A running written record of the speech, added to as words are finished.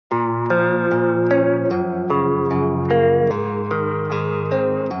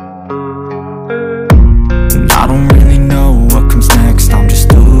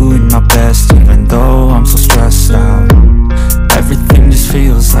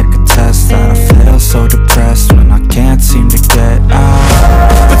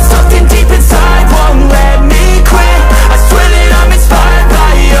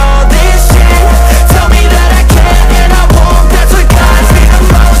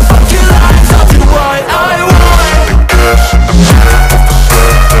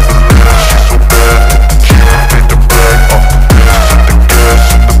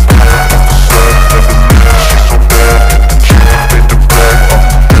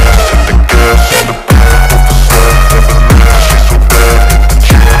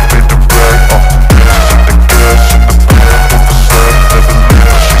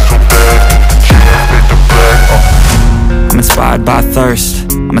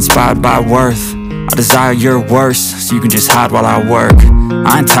inspired by worth. I desire your worst, so you can just hide while I work.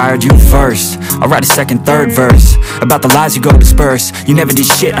 I ain't tired, you first. I'll write a second, third verse about the lies you go disperse. You never did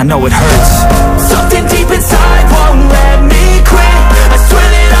shit, I know it hurts. Something deep inside won't let me quit. I swear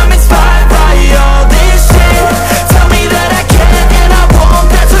that I'm inspired by all this shit. Tell me that I can and I won't.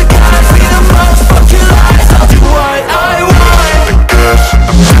 That's what guides me the most. Fuck your lies, I'll do what I want. The gas in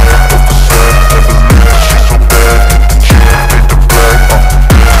the back of the set, never leaves, she's so bad. She don't need the brag, the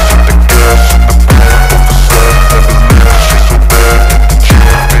gas in the back of the set, never leaves, she's so bad. She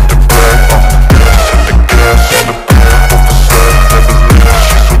don't need the brag, the gas in the back of the set, never leaves, she's so bad.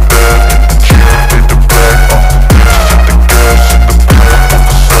 She don't need the brag, the gas in the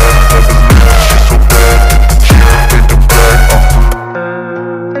back of the set, never leaves, she's so bad. She don't need the brag,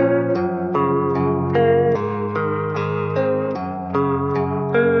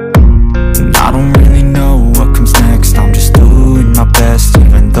 And I don't really know what comes next. I'm just doing my best,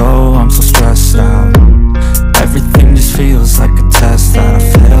 even though I'm so stressed out. Everything just feels like a test that I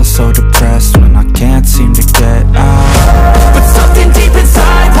fail, so depressed when I can't seem to get out. but something deep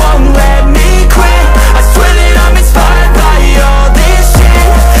inside won't let me quit. I swear that I'm inspired by all this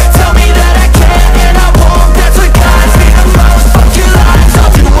shit. Tell me that I can and I won't. That's what guides me the most. Fuck your lies,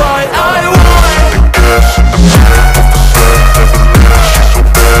 I'll do what I want. The gas in the back of the set, never leaves, she's so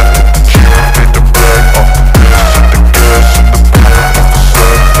bad. She don't need the brag, the gas in the back of the set, never leaves, she's so bad. She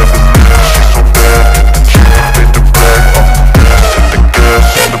don't need the brag, the gas in the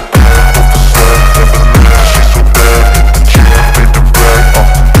back of the set, never leaves, she's so bad. She don't need the brag, the gas in the back of the set, never leaves,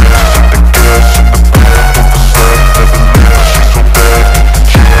 she's so bad.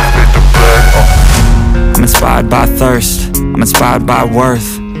 She don't need the brag, I'm inspired by thirst, I'm inspired by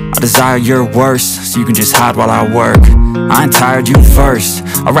worth. I desire your worst, so you can just hide while I work. I ain't tired, you first.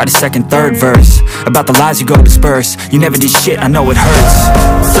 I'll write a second, third verse about the lies you go disperse. You never did shit, I know it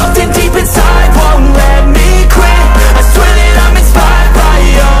hurts.